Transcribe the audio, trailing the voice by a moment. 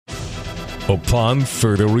upon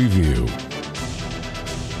further review.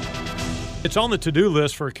 It's on the to-do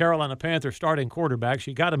list for Carolina Panthers starting quarterback.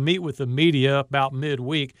 She got to meet with the media about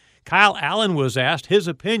midweek. Kyle Allen was asked his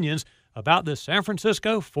opinions about the San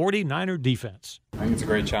Francisco 49er defense. I think it's a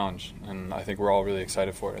great challenge, and I think we're all really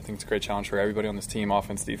excited for it. I think it's a great challenge for everybody on this team,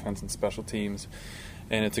 offense, defense, and special teams.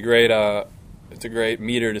 And it's a great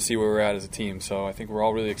meter to see where we're at as a team. So I think we're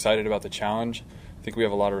all really excited about the challenge. I think we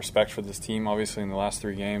have a lot of respect for this team, obviously in the last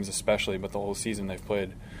 3 games especially, but the whole season they've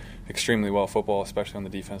played extremely well football, especially on the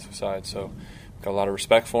defensive side. So we've got a lot of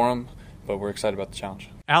respect for them, but we're excited about the challenge.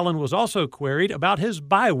 Allen was also queried about his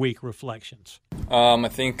bye-week reflections. I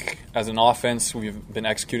think as an offense, we've been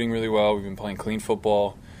executing really well. We've been playing clean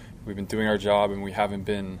football. We've been doing our job, and we haven't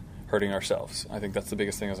been hurting ourselves. I think that's the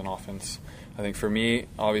biggest thing as an offense. I think for me,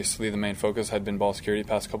 obviously, the main focus had been ball security the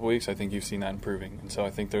past couple weeks. I think you've seen that improving. And so I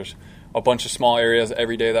think there's a bunch of small areas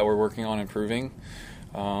every day that we're working on improving.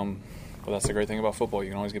 But that's the great thing about football.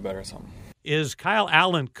 You can always get better at something. Is Kyle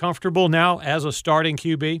Allen comfortable now as a starting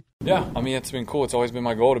QB? Yeah, I mean, it's been cool. It's always been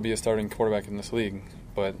my goal to be a starting quarterback in this league.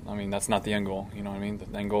 But, I mean, that's not the end goal. You know what I mean?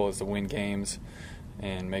 The end goal is to win games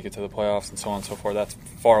and make it to the playoffs and so on and so forth. That's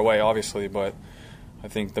far away, obviously, but I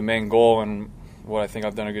think the main goal and what I think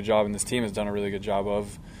I've done a good job and this team has done a really good job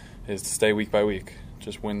of is to stay week by week,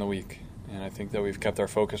 just win the week. And I think that we've kept our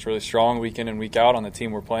focus really strong week in and week out on the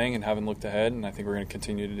team we're playing and haven't looked ahead, and I think we're going to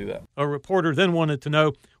continue to do that. A reporter then wanted to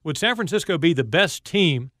know, would San Francisco be the best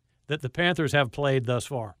team that the Panthers have played thus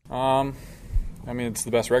far? I mean, it's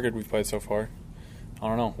the best record we've played so far. I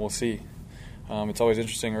don't know. We'll see. It's always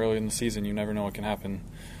interesting early in the season. You never know what can happen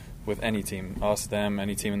with any team, us, them,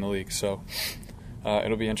 any team in the league. So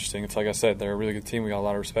it'll be interesting. It's like I said, they're a really good team. We got a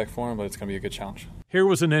lot of respect for them, but it's going to be a good challenge. Here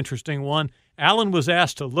was an interesting one. Allen was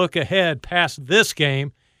asked to look ahead past this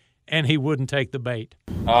game, and he wouldn't take the bait.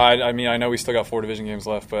 I mean, I know we still got 4 division games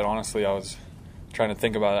left, but honestly, I was trying to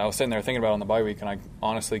think about it. I was sitting there thinking about it on the bye week, and I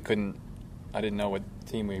honestly I didn't know what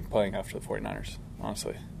team we were playing after the 49ers,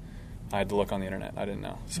 honestly. I had to look on the internet. I didn't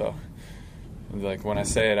know. So, like, when I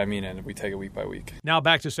say it, I mean it. We take it week by week. Now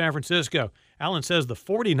back to San Francisco. Allen says the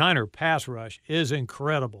 49er pass rush is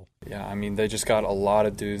incredible. Yeah, I mean, they just got a lot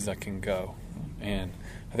of dudes that can go. And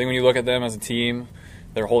I think when you look at them as a team,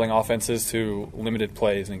 they're holding offenses to limited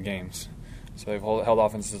plays in games. So they've held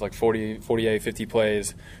offenses like 40, 48, 50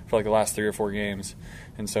 plays for like the last 3 or 4 games.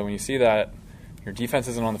 And so when you see that, your defense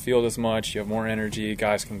isn't on the field as much, you have more energy,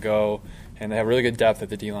 guys can go, and they have really good depth at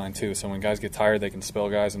the D-line too. So when guys get tired, they can spell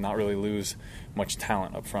guys and not really lose much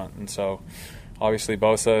talent up front. And so obviously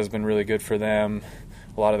Bosa has been really good for them.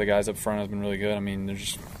 A lot of the guys up front have been really good. I mean, they're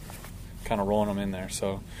just kind of rolling them in there.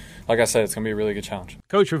 So like I said, it's going to be a really good challenge.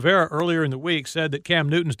 Coach Rivera earlier in the week said that Cam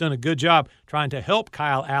Newton's done a good job trying to help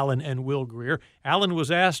Kyle Allen and Will Grier. Allen was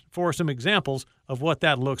asked for some examples of what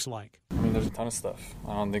that looks like. I mean, there's a ton of stuff.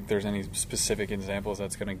 I don't think there's any specific examples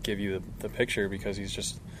that's going to give you the picture because he's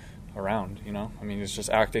just around, you know? I mean, he's just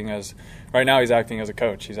acting as – right now he's acting as a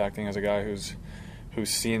coach. He's acting as a guy who's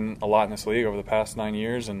seen a lot in this league over the past 9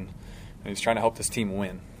 years, and he's trying to help this team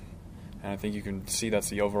win. And I think you can see that's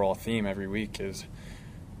the overall theme every week is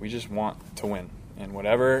we just want to win. And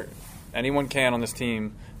whatever anyone can on this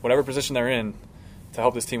team, whatever position they're in, to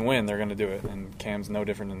help this team win, they're going to do it. And Cam's no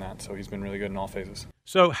different than that, so he's been really good in all phases.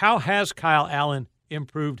 So how has Kyle Allen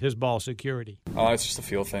improved his ball security? It's just a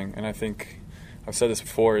feel thing. And I think I've said this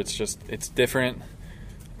before, it's different.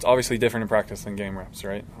 It's obviously different in practice than game reps,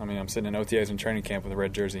 right? I mean, I'm sitting in OTAs and training camp with a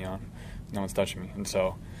red jersey on. No one's touching me. And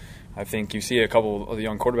so I think you see a couple of the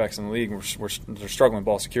young quarterbacks in the league, they're struggling with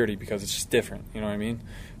ball security because it's just different. You know what I mean?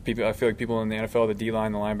 I feel like people in the NFL, the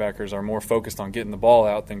D-line, the linebackers, are more focused on getting the ball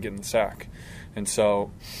out than getting the sack. And so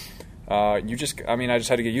I just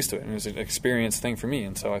had to get used to it. And it was an experience thing for me.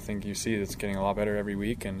 And so I think you see it's getting a lot better every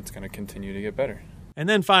week, and it's going to continue to get better. And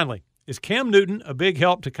then finally, is Cam Newton a big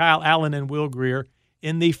help to Kyle Allen and Will Grier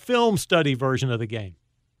in the film study version of the game?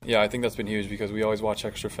 Yeah, I think that's been huge because we always watch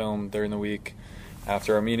extra film during the week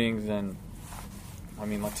after our meetings. And, I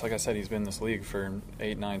mean, like I said, he's been in this league for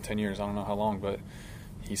 8, 9, 10 years. I don't know how long, but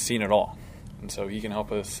he's seen it all. And so he can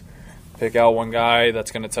help us pick out one guy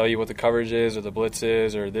that's going to tell you what the coverage is or the blitz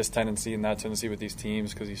is or this tendency and that tendency with these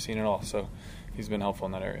teams because he's seen it all. So he's been helpful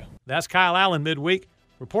in that area. That's Kyle Allen midweek.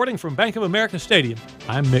 Reporting from Bank of America Stadium,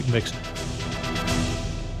 I'm Mick Mixon.